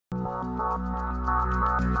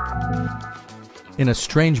In a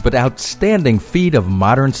strange but outstanding feat of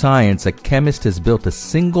modern science, a chemist has built a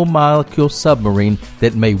single-molecule submarine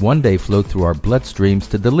that may one day float through our bloodstreams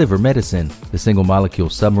to deliver medicine. The single-molecule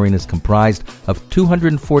submarine is comprised of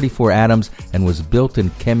 244 atoms and was built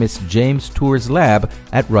in chemist James Tour's lab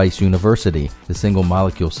at Rice University. The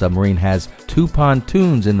single-molecule submarine has 2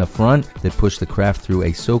 pontoons in the front that push the craft through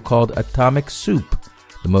a so-called atomic soup.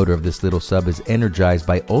 The motor of this little sub is energized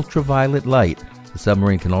by ultraviolet light. The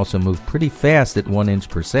submarine can also move pretty fast at 1 inch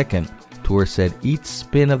per second. Tour said each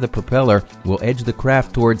spin of the propeller will edge the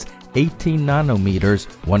craft towards 18 nanometers.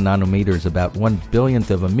 1 nanometer is about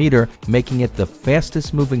 1/1000th of a meter, making it the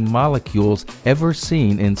fastest moving molecules ever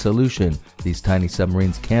seen in solution. These tiny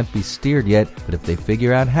submarines can't be steered yet, but if they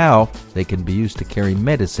figure out how, they can be used to carry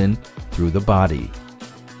medicine through the body.